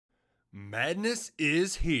Madness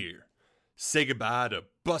is here. Say goodbye to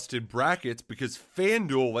busted brackets because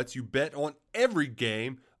FanDuel lets you bet on every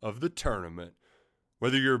game of the tournament.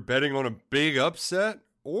 Whether you're betting on a big upset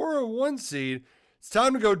or a one seed, it's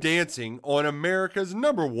time to go dancing on America's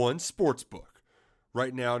 #1 sportsbook.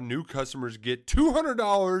 Right now, new customers get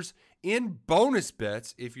 $200 in bonus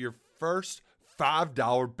bets if your first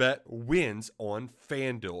 $5 bet wins on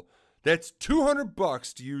FanDuel. That's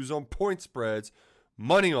 $200 to use on point spreads,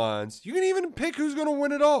 money lines. You can even pick who's going to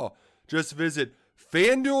win it all. Just visit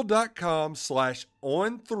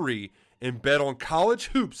FanDuel.com/on3 and bet on college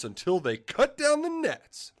hoops until they cut down the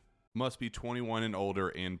nets. Must be 21 and older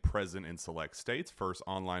and present in select states. First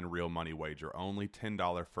online real money wager only.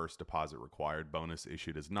 $10 first deposit required. Bonus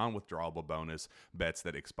issued as non-withdrawable bonus. Bets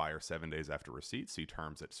that expire 7 days after receipt. See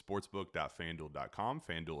terms at sportsbook.fanduel.com.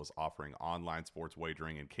 FanDuel is offering online sports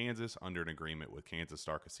wagering in Kansas under an agreement with Kansas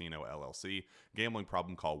Star Casino, LLC. Gambling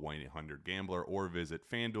problem? Call 1-800-GAMBLER or visit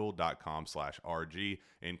fanduel.com/RG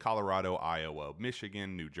in Colorado, Iowa,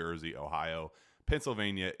 Michigan, New Jersey, Ohio,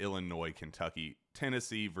 Pennsylvania, Illinois, Kentucky,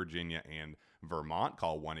 Tennessee, Virginia, and Vermont.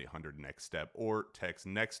 Call 1-800-NEXT-STEP or text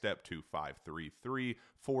NEXT-STEP to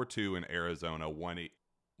 53342 in Arizona,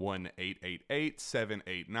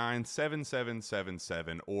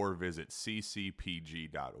 1-888-789-7777 or visit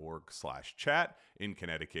ccpg.org/chat. In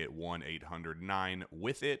Connecticut,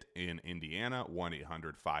 1-800-9-WITH-IT. In Indiana,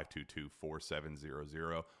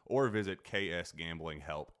 1-800-522-4700 or visit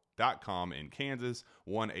ksgamblinghelp.com. In Kansas,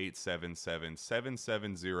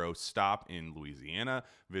 1-877-770-STOP in Louisiana.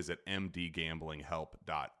 Visit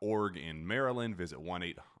mdgamblinghelp.org in Maryland. Visit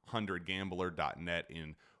 1-800-gambler.net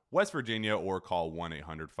in West Virginia or call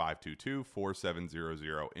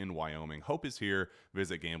 1-800-522-4700 in Wyoming. Hope is here.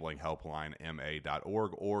 Visit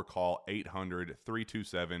gamblinghelplinema.org or call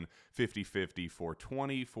 800-327-5050 for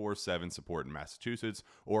 24/7 support in Massachusetts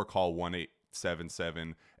or call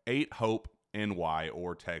 1-877-8-HOPE NY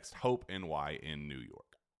or text Hope NY in New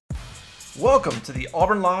York. Welcome to the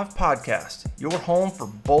Auburn Live Podcast, your home for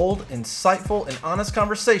bold, insightful, and honest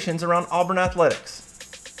conversations around Auburn athletics.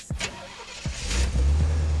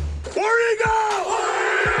 Where you go?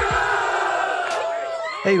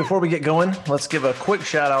 Hey, before we get going, let's give a quick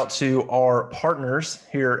shout out to our partners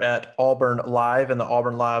here at Auburn Live and the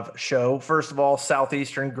Auburn Live Show. First of all,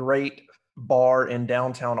 Southeastern, great bar in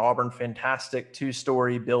downtown Auburn, fantastic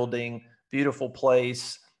 2-story building. Beautiful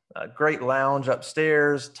place, great lounge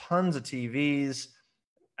upstairs, tons of TVs,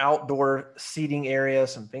 outdoor seating area,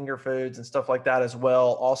 some finger foods and stuff like that as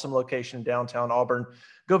well. Awesome location in downtown Auburn.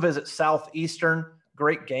 Go visit Southeastern,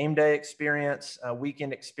 great game day experience,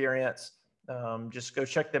 weekend experience. Just go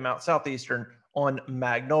check them out, Southeastern on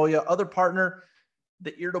Magnolia. Other partner,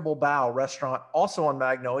 the Irritable Bow Restaurant, also on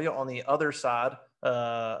Magnolia on the other side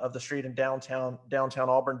of the street in downtown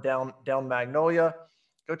Auburn, down Magnolia.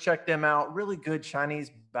 Go check them out. Really good Chinese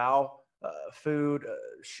bao food,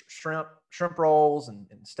 shrimp rolls and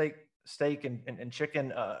steak and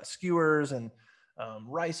chicken skewers and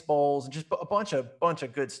rice bowls and just a bunch of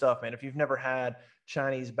good stuff, man. If you've never had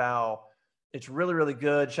Chinese bao, it's really, really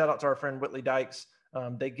good. Shout out to our friend Whitley Dykes.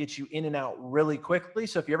 They get you in and out really quickly.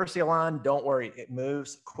 So if you ever see a line, don't worry. It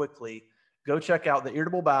moves quickly. Go check out the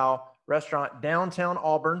Irritable Bow Restaurant, downtown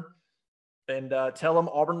Auburn, and tell them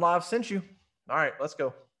Auburn Live sent you. All right, let's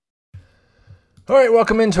go. All right,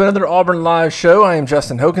 welcome into another Auburn Live show. I am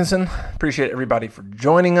Justin Hokanson. Appreciate everybody for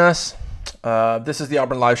joining us. This is the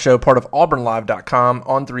Auburn Live show, part of auburnlive.com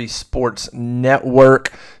on 3 Sports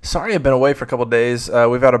Network. Sorry I've been away for a couple of days.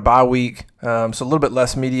 We've had a bye week, so a little bit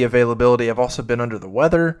less media availability. I've also been under the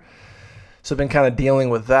weather, so I've been kind of dealing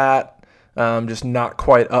with that. Just not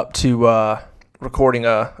quite up to recording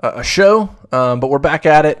a show, but we're back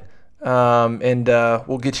at it. And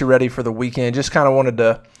we'll get you ready for the weekend. Just kind of wanted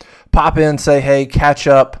to pop in, say, hey, catch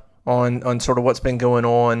up on sort of what's been going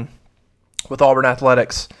on with Auburn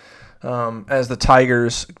athletics as the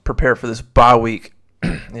Tigers prepare for this bye week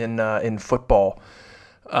in football.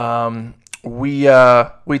 We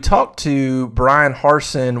talked to Bryan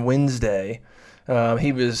Harsin Wednesday.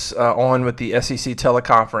 He was on with the SEC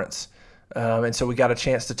teleconference, and so we got a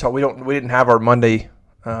chance to talk. We didn't have our Monday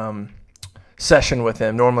session with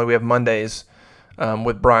him. Normally we have Mondays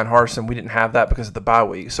with Bryan Harsin. We didn't have that because of the bye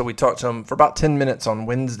week. So we talked to him for about 10 minutes on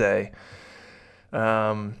Wednesday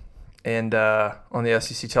and on the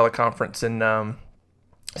SEC teleconference. And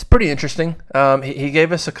it's pretty interesting. He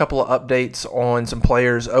gave us a couple of updates on some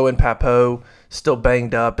players. Owen Papo still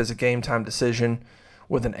banged up as a game-time decision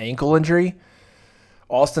with an ankle injury.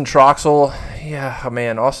 Austin Troxell,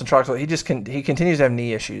 Austin Troxell, he continues to have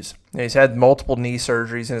knee issues. He's had multiple knee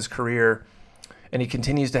surgeries in his career. and he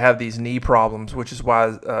continues to have these knee problems, which is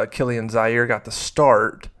why Killian Zaire got the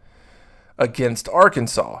start against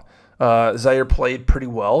Arkansas. Zaire played pretty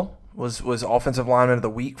well, was offensive lineman of the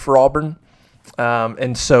week for Auburn.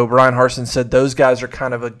 And so Bryan Harsin said those guys are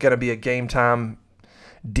kind of going to be a game time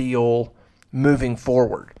deal moving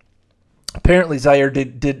forward. Apparently Zaire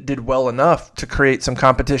did well enough to create some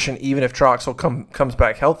competition even if Troxel comes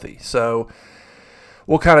back healthy. So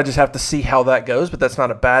we'll kind of just have to see how that goes, but that's not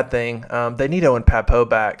a bad thing. They need Owen Papo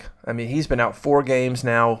back. I mean, he's been out 4 games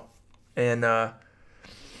now, and I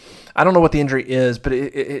don't know what the injury is, but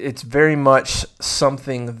it's very much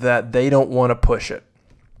something that they don't want to push it.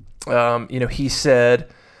 He said,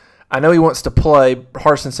 I know he wants to play,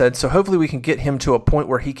 Harsin said, so hopefully we can get him to a point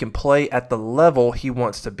where he can play at the level he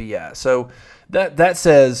wants to be at. So that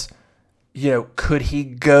says, could he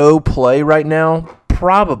go play right now?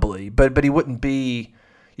 Probably, but he wouldn't be,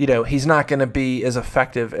 he's not going to be as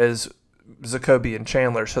effective as Zacoby and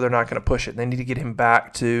Chandler, so they're not going to push it. They need to get him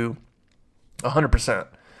back to 100%.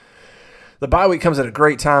 The bye week comes at a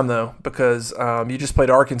great time, though, because you just played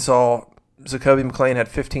Arkansas. Zacoby McClain had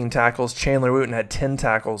 15 tackles. Chandler Wooten had 10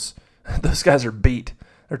 tackles. Those guys are beat.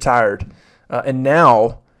 They're tired. And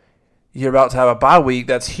now you're about to have a bye week.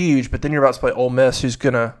 That's huge. But then you're about to play Ole Miss, who's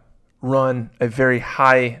going to run a very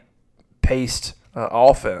high-paced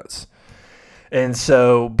offense. And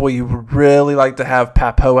so, boy, you would really like to have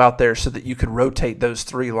Papo out there so that you could rotate those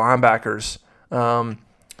 3 linebackers.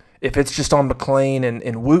 If it's just on McClain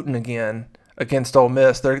and Wooten again against Ole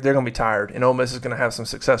Miss, they're going to be tired. And Ole Miss is going to have some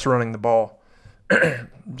success running the ball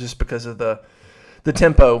just because of the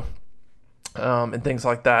tempo and things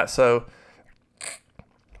like that. So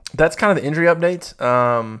that's kind of the injury updates.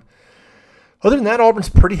 Other than that, Auburn's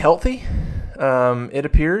pretty healthy, it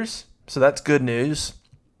appears. So that's good news.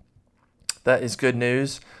 That is good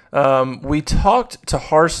news. We talked to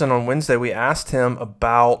Harsin on Wednesday. We asked him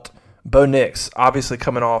about Bo Nix, obviously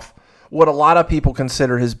coming off what a lot of people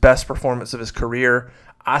consider his best performance of his career.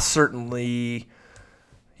 I certainly,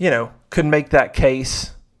 could make that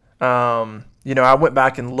case. I went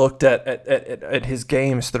back and looked at his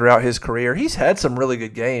games throughout his career. He's had some really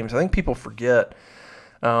good games. I think people forget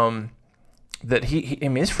that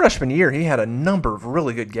his freshman year, he had a number of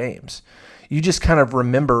really good games. You just kind of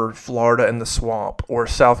remember Florida and the Swamp or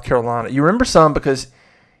South Carolina. You remember some because,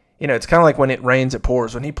 it's kind of like when it rains, it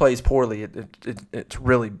pours. When he plays poorly, it's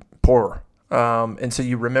really poor. And so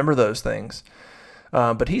you remember those things.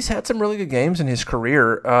 But he's had some really good games in his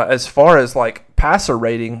career. As far as like passer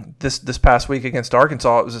rating, this past week against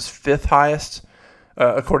Arkansas, it was his 5th highest,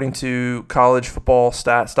 according to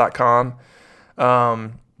collegefootballstats.com.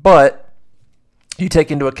 But you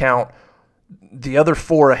take into account the other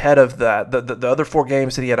 4 ahead of that, the other 4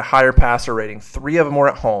 games that he had a higher passer rating. 3 of them were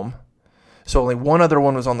at home. So only one other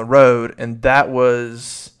one was on the road, and that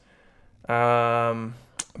was, I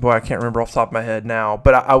can't remember off the top of my head now.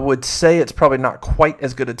 But I would say it's probably not quite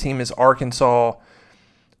as good a team as Arkansas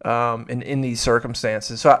in these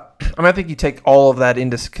circumstances. So, I think you take all of that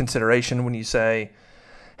into consideration when you say,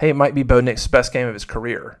 hey, it might be Bo Nix's best game of his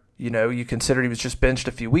career. You consider he was just benched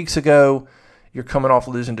a few weeks ago. You're coming off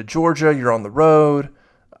losing to Georgia. You're on the road.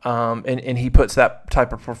 And he puts that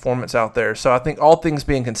type of performance out there. So I think all things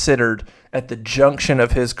being considered at the junction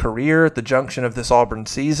of his career, at the junction of this Auburn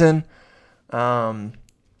season, it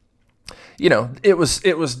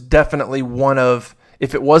was definitely one of,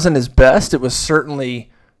 if it wasn't his best, it was certainly,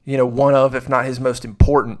 one of, if not his most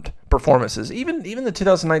important performances. Even the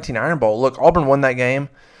 2019 Iron Bowl. Look, Auburn won that game,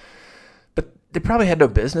 but they probably had no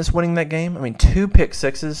business winning that game. 2 pick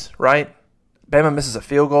sixes, right? Bama misses a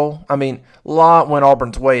field goal. A lot went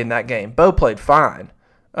Auburn's way in that game. Bo played fine,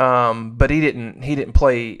 but he didn't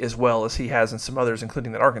play as well as he has in some others,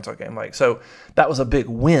 including that Arkansas game. So that was a big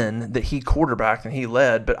win that he quarterbacked and he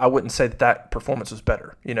led, but I wouldn't say that performance was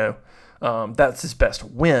better. That's his best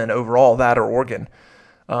win overall, that or Oregon.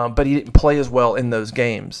 But he didn't play as well in those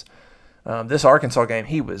games. This Arkansas game,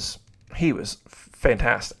 he was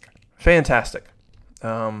fantastic.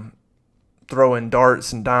 Throwing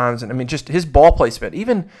darts and dimes, and just his ball placement.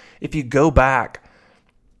 Even if you go back,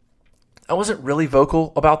 I wasn't really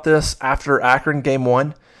vocal about this after Akron game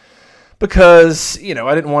 1 because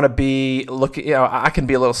I didn't want to be looking. I can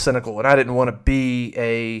be a little cynical, and I didn't want to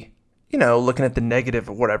be looking at the negative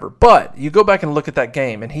or whatever. But you go back and look at that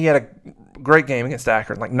game, and he had a great game against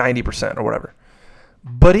Akron, like 90% or whatever.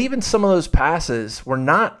 But even some of those passes were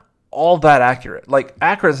not all that accurate. Like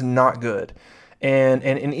Akron's not good.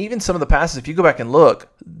 And even some of the passes, if you go back and look,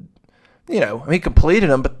 he completed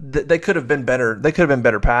them, but they could have been better. They could have been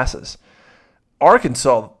better passes.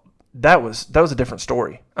 Arkansas, that was a different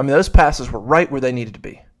story. Those passes were right where they needed to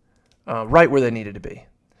be. right where they needed to be.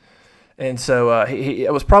 And so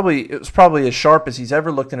it was probably as sharp as he's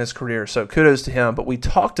ever looked in his career. So kudos to him. But we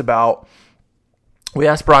asked Bryan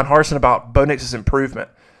Harsin about Bo Nix's improvement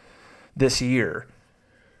this year.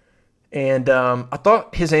 And I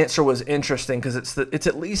thought his answer was interesting because it's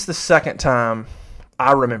at least the second time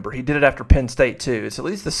I remember. He did it after Penn State too. It's at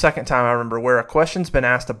least the second time I remember where a question's been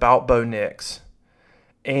asked about Bo Nix,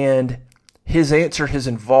 and his answer has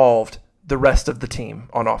involved the rest of the team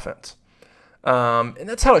on offense. And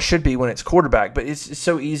that's how it should be when it's quarterback. But it's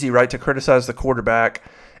so easy, right, to criticize the quarterback,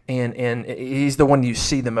 and he's the one you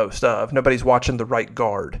see the most of. Nobody's watching the right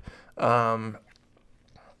guard all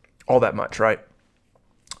that much, right?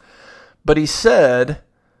 But he said,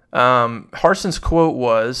 Harsin's quote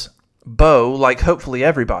was, Bo, like hopefully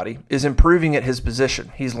everybody, is improving at his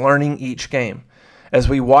position. He's learning each game. As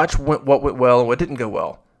we watch what went well and what didn't go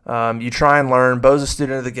well, you try and learn. Bo's a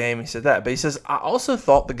student of the game. He said that. But he says, I also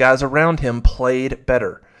thought the guys around him played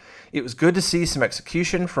better. It was good to see some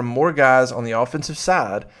execution from more guys on the offensive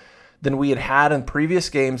side than we had in previous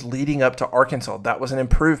games leading up to Arkansas. That was an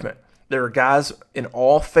improvement. There are guys in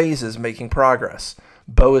all phases making progress.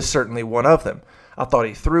 Bo is certainly one of them. I thought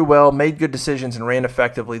he threw well, made good decisions, and ran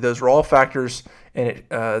effectively. Those were all factors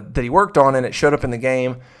that he worked on, and it showed up in the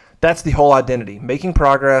game. That's the whole identity, making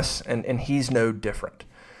progress, and he's no different.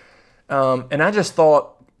 And I just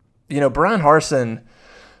thought, Bryan Harsin,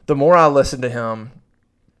 the more I listen to him,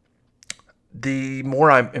 the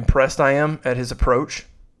more I'm impressed I am at his approach,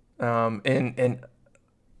 and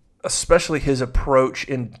especially his approach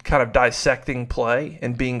in kind of dissecting play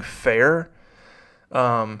and being fair.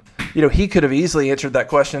 He could have easily answered that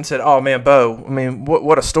question and said, oh, man, Bo, I mean,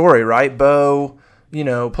 what a story, right? Bo,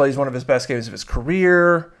 plays one of his best games of his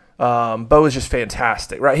career. Bo is just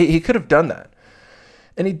fantastic, right? He could have done that.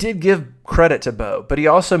 And he did give credit to Bo, but he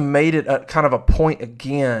also made it a kind of a point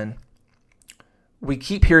again. We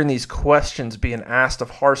keep hearing these questions being asked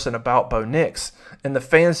of Harsin about Bo Nix, and the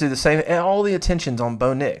fans do the same, and all the attention's on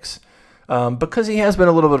Bo Nix because he has been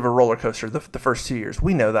a little bit of a roller coaster the first 2 years.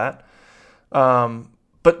 We know that.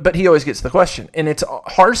 But he always gets the question. And it's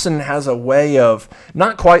Harsin has a way of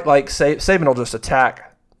not quite like Saban will just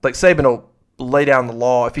attack. Like Saban will lay down the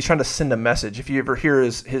law if he's trying to send a message. If you ever hear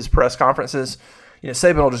his press conferences,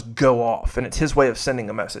 Saban will just go off, and it's his way of sending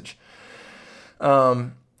a message.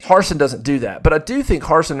 Harsin doesn't do that. But I do think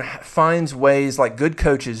Harsin finds ways, like good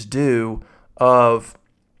coaches do, of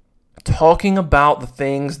talking about the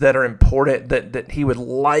things that are important that he would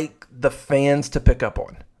like the fans to pick up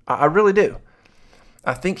on. I really do.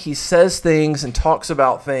 I think he says things and talks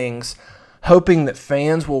about things hoping that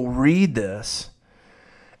fans will read this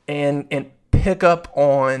and pick up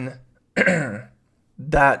on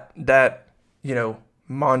that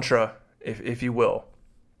mantra, if you will.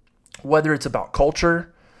 Whether it's about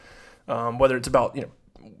culture, whether it's about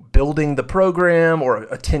building the program or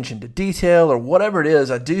attention to detail or whatever it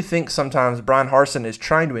is, I do think sometimes Bryan Harsin is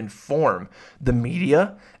trying to inform the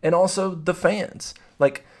media and also the fans.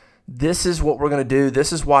 Like, this is what we're going to do.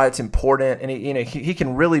 This is why it's important. And he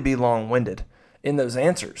can really be long-winded in those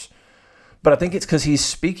answers. But I think it's because he's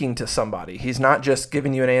speaking to somebody. He's not just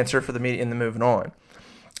giving you an answer for the media and then moving on.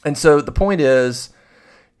 And so the point is,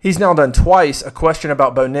 he's now done twice a question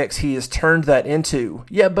about Bo Nix. He has turned that into,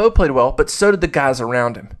 yeah, Bo played well, but so did the guys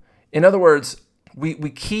around him. In other words, we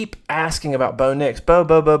keep asking about Bo Nix. Bo.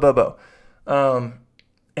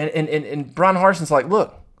 And Bryan Harsin's like,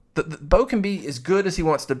 look, Bo can be as good as he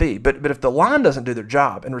wants to be, but if the line doesn't do their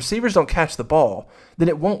job and receivers don't catch the ball, then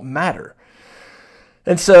it won't matter.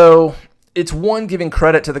 And so it's one, giving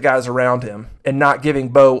credit to the guys around him and not giving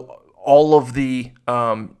Bo all of the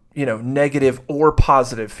negative or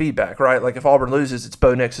positive feedback, right? Like if Auburn loses, it's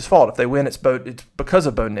Bo Nix's fault. If they win, it's because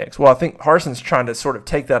of Bo Nix. Well, I think Harsin's trying to sort of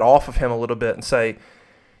take that off of him a little bit and say,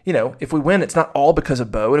 if we win, it's not all because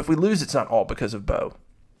of Bo, and if we lose, it's not all because of Bo.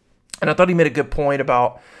 And I thought he made a good point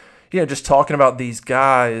about just talking about these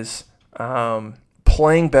guys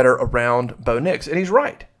playing better around Bo Nix. And he's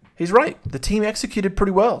right. The team executed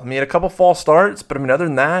pretty well. I mean, he had a couple false starts, but other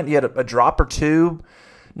than that, he had a drop or two,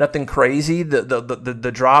 nothing crazy.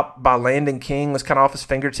 The drop by Landon King was kind of off his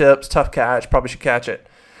fingertips, tough catch, probably should catch it.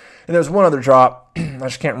 And there was one other drop, I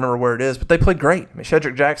just can't remember where it is, but they played great. I mean,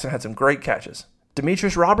 Shedrick Jackson had some great catches.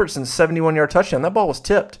 Demetrius Robertson's 71-yard touchdown, that ball was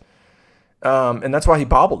tipped, and that's why he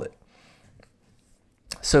bobbled it.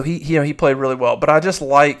 So he played really well, but I just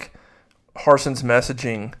like Harsin's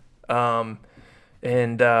messaging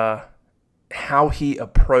and how he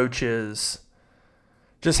approaches,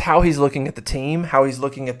 just how he's looking at the team, how he's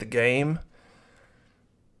looking at the game.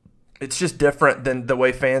 it's just different than the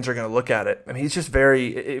way fans are going to look at it. I mean, he's just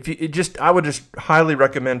very. I would just highly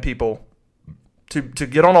recommend people to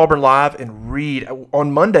get on Auburn Live and read.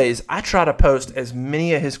 On Mondays, I try to post as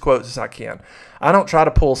many of his quotes as I can. I don't try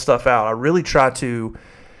to pull stuff out. I really try to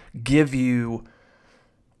give you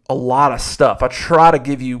a lot of stuff. I try to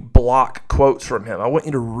give you block quotes from him. I want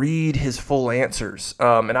you to read his full answers.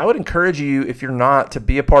 And I would encourage you, if you're not, to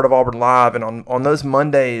be a part of Auburn Live. And on those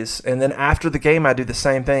Mondays, and then after the game, I do the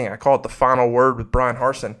same thing. I call it the final word with Bryan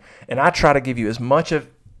Harsin. And I try to give you as much of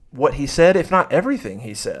what he said, if not everything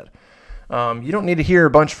he said. You don't need to hear a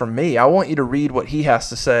bunch from me. I want you to read what he has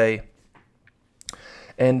to say.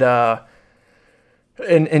 And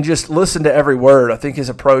just listen to every word. I think his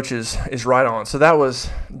approach is right on. So that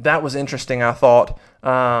was interesting, I thought.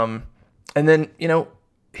 And then,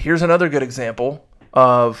 here's another good example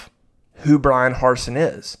of who Bryan Harsin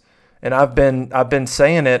is. And I've been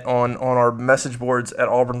saying it on our message boards at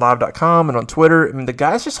auburnlive.com and on Twitter. I mean, the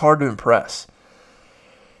guy's just hard to impress.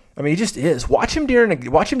 I mean, he just is. Watch him during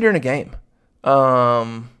a game. I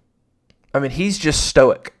mean, he's just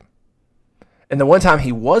stoic. And the one time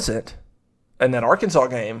he wasn't, in that Arkansas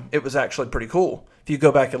game, it was actually pretty cool. If you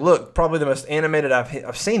go back and look, probably the most animated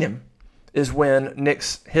I've seen him is when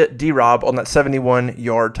Nix hit D-Rob on that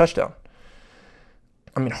 71-yard touchdown.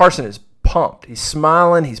 I mean, Harsin is pumped. He's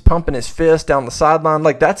smiling. He's pumping his fist down the sideline.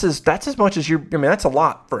 Like, that's as much as that's a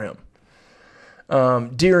lot for him.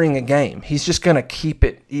 During a game, he's just going to keep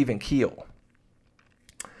it even keel.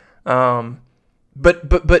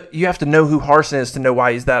 But you have to know who Harsin is to know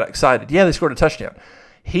why he's that excited. Yeah, they scored a touchdown.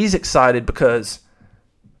 He's excited because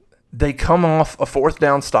they come off a fourth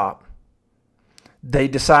down stop. They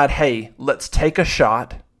decide, hey, let's take a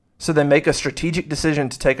shot. So they make a strategic decision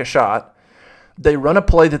to take a shot. They run a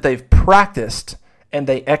play that they've practiced, and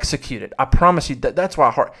they execute it. I promise you that's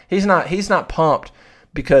why he's not pumped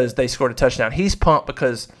because they scored a touchdown. He's pumped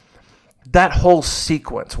because that whole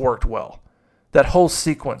sequence worked well.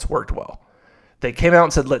 They came out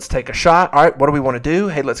and said, let's take a shot. All right, what do we want to do?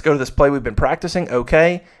 Hey, let's go to this play we've been practicing.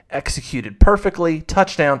 Okay, executed perfectly,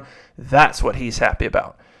 touchdown. That's what he's happy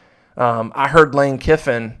about. I heard Lane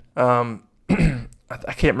Kiffin, I can't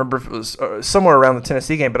remember if it was somewhere around the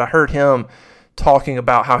Tennessee game, but I heard him talking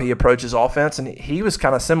about how he approaches offense, and he was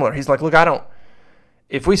kind of similar. He's like, look,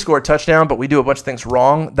 if we score a touchdown but we do a bunch of things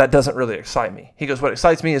wrong, that doesn't really excite me. He goes, what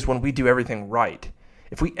excites me is when we do everything right.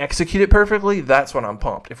 If we execute it perfectly, that's when I'm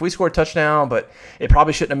pumped. If we score a touchdown, but it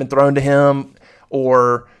probably shouldn't have been thrown to him,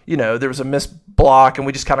 or there was a missed block and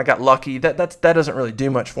we just kind of got lucky, that doesn't really do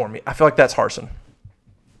much for me. I feel like that's Harsin.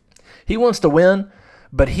 He wants to win,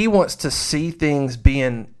 but he wants to see things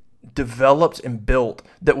being developed and built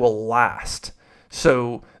that will last.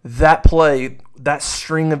 So that play, that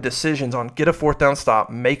string of decisions on get a fourth down stop,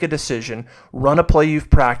 make a decision, run a play you've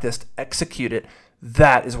practiced, execute it.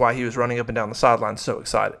 That is why he was running up and down the sideline so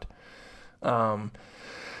excited. And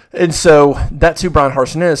so that's who Bryan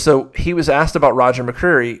Harsin is. So he was asked about Roger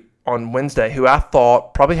McCreary on Wednesday, who I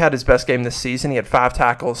thought probably had his best game this season. He had 5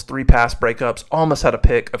 tackles, 3 pass breakups, almost had a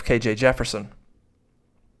pick of KJ Jefferson.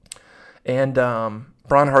 And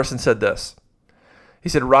Bryan Harsin said this. He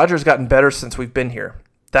said, Roger's gotten better since we've been here.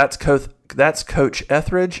 That's Coach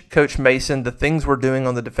Etheridge, Coach Mason. The things we're doing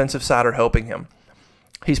on the defensive side are helping him.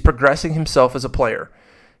 He's progressing himself as a player.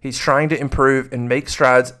 He's trying to improve and make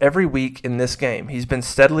strides every week in this game. He's been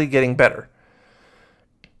steadily getting better.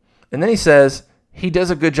 And then he says, he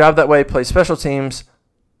does a good job that way, plays special teams,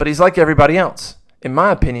 but he's like everybody else. In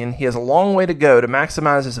my opinion, he has a long way to go to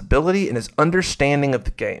maximize his ability and his understanding of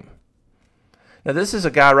the game. Now, this is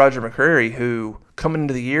a guy, Roger McCreary, who coming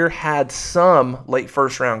into the year had some late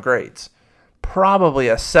first-round grades, probably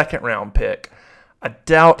a second-round pick. I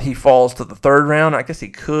doubt he falls to the third round. I guess he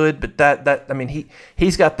could, but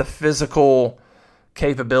he's got the physical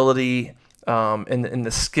capability and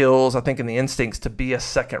the skills, I think, and the instincts to be a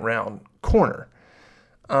second-round corner.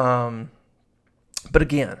 But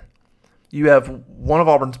again, you have one of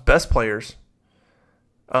Auburn's best players,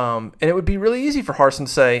 and it would be really easy for Harsin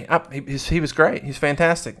to say, he was great. He's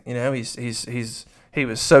fantastic. He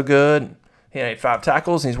was so good. He had 5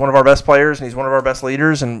 tackles, and he's one of our best players, and he's one of our best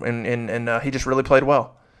leaders, and he just really played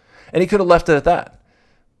well. And he could have left it at that,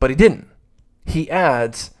 but he didn't. He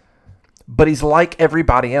adds, but he's like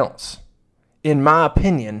everybody else. In my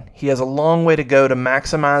opinion, he has a long way to go to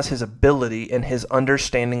maximize his ability and his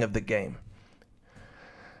understanding of the game.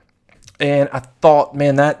 And I thought,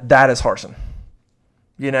 man, that is Harsin.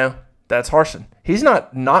 That's Harsin. He's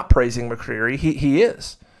not praising McCreary. He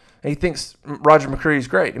is. He thinks Roger McCreary is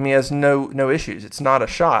great. I mean, he has no issues. It's not a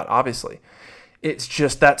shot, obviously. It's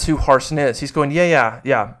just that's who Harsin is. He's going, yeah.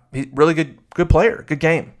 He's really good player, good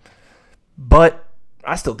game. But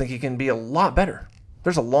I still think he can be a lot better.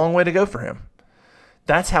 There's a long way to go for him.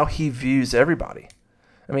 That's how he views everybody.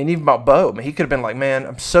 I mean, even about Bo, he could have been like, man,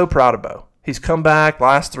 I'm so proud of Bo. He's come back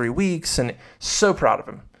last 3 weeks and so proud of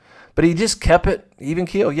him. But he just kept it even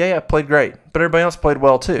keel. Yeah, played great. But everybody else played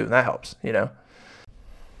well too. That helps,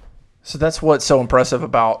 So that's what's so impressive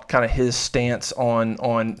about kind of his stance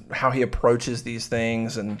on how he approaches these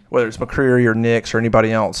things, and whether it's McCreary or Nix or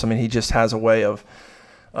anybody else. I mean, he just has a way of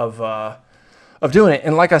doing it.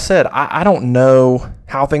 And like I said, I don't know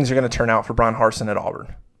how things are going to turn out for Bryan Harsin at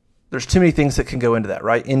Auburn. There's too many things that can go into that,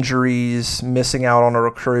 right? Injuries, missing out on a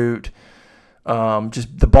recruit,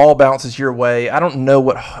 just the ball bounces your way. I don't know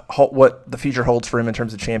what the future holds for him in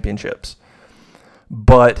terms of championships.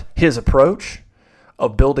 But his approach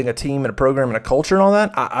of building a team and a program and a culture and all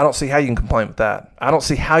that, I don't see how you can complain with that. I don't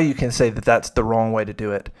see how you can say that that's the wrong way to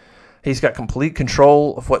do it. He's got complete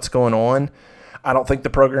control of what's going on. I don't think the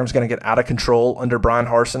program's going to get out of control under Bryan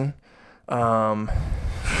Harsin.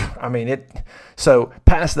 So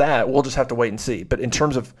past that, we'll just have to wait and see. But in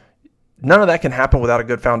terms of none of that can happen without a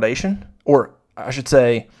good foundation, or I should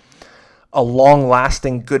say a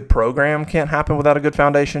long-lasting good program can't happen without a good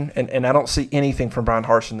foundation. And I don't see anything from Bryan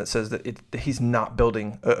Harsin that says that he's not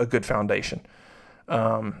building a good foundation.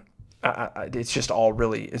 It's just all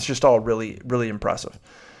really really impressive.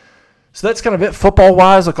 So that's kind of it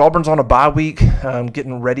football-wise. Look, Auburn's on a bye week,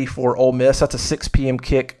 getting ready for Ole Miss. That's a 6 p.m.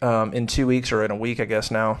 kick in 2 weeks, or in a week, I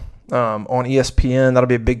guess now, on ESPN. That'll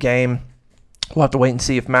be a big game. We'll have to wait and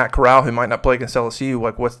see if Matt Corral, who might not play against LSU,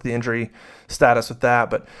 what's the injury status with that.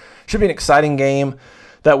 But should be an exciting game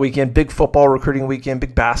that weekend. Big football recruiting weekend,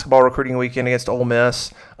 big basketball recruiting weekend against Ole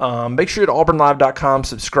Miss. Make sure you're at auburnlive.com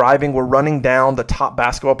subscribing. We're running down the top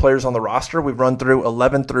basketball players on the roster. We've run through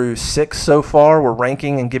 11 through 6 so far. We're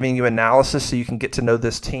ranking and giving you analysis so you can get to know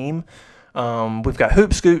this team. We've got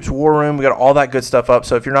Hoop Scoops, War Room. We got all that good stuff up.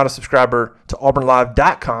 So if you're not a subscriber to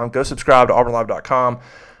auburnlive.com, go subscribe to auburnlive.com.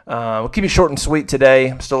 We'll keep it short and sweet today.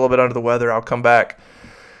 I'm still a little bit under the weather. I'll come back,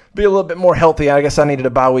 be a little bit more healthy. I guess I needed a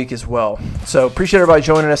bye week as well. So appreciate everybody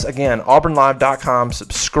joining us. Again, auburnlive.com.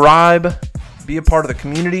 Subscribe. Be a part of the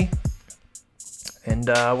community. And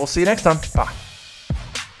we'll see you next time. Bye.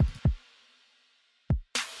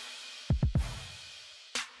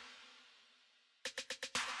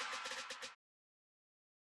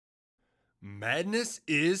 Madness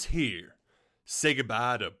is here. Say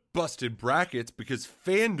goodbye to busted brackets because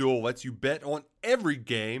FanDuel lets you bet on every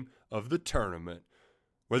game of the tournament.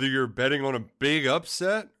 Whether you're betting on a big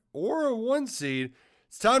upset or a 1 seed,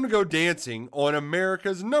 it's time to go dancing on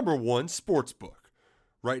America's #1 sportsbook.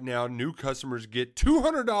 Right now, new customers get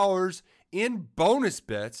 $200 in bonus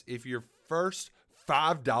bets if your first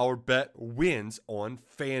 $5 bet wins on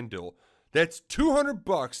FanDuel. That's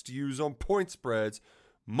 $200 to use on point spreads,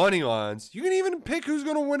 money lines. You can even pick who's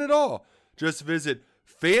going to win it all. Just visit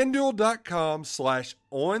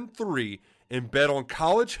FanDuel.com/on3 and bet on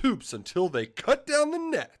college hoops until they cut down the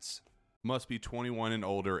nets. Must be 21 and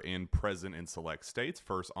older and present in select states.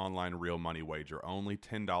 First online real money wager only.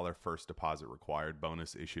 $10 first deposit required.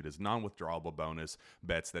 Bonus issued as non-withdrawable bonus.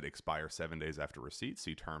 Bets that expire 7 days after receipt.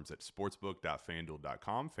 See terms at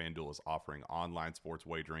sportsbook.fanduel.com. FanDuel is offering online sports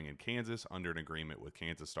wagering in Kansas under an agreement with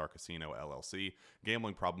Kansas Star Casino LLC.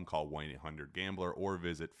 Gambling problem? Call 1-800-GAMBLER or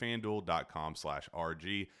visit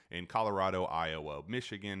fanduel.com/RG in Colorado, Iowa,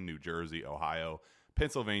 Michigan, New Jersey, Ohio,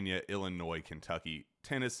 Pennsylvania, Illinois, Kentucky,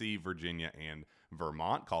 Tennessee, Virginia, and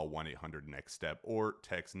Vermont. Call 1-800-NEXT-STEP or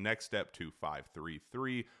text NEXT-STEP to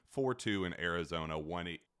 53342 in Arizona,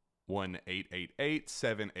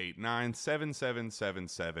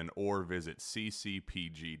 1-888-789-7777 or visit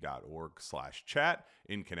ccpg.org/chat.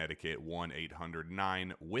 In Connecticut,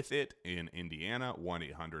 1-800-9-WITH-IT. In Indiana,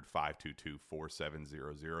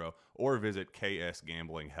 1-800-522-4700 or visit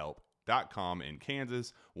ksgamblinghelp.com. In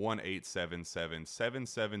Kansas,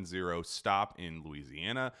 1-877-770-STOP in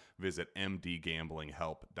Louisiana. Visit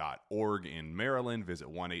mdgamblinghelp.org in Maryland. Visit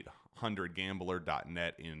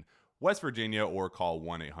 1-800-gambler.net in West Virginia or call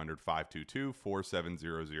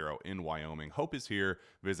 1-800-522-4700 in Wyoming. Hope is here.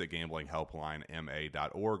 Visit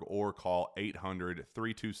gamblinghelplinema.org or call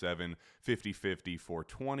 800-327-5050 for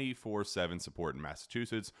 24/7 support in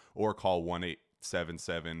Massachusetts or call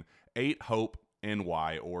 1-877-8-HOPE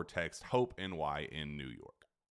NY or text HOPE NY in New York.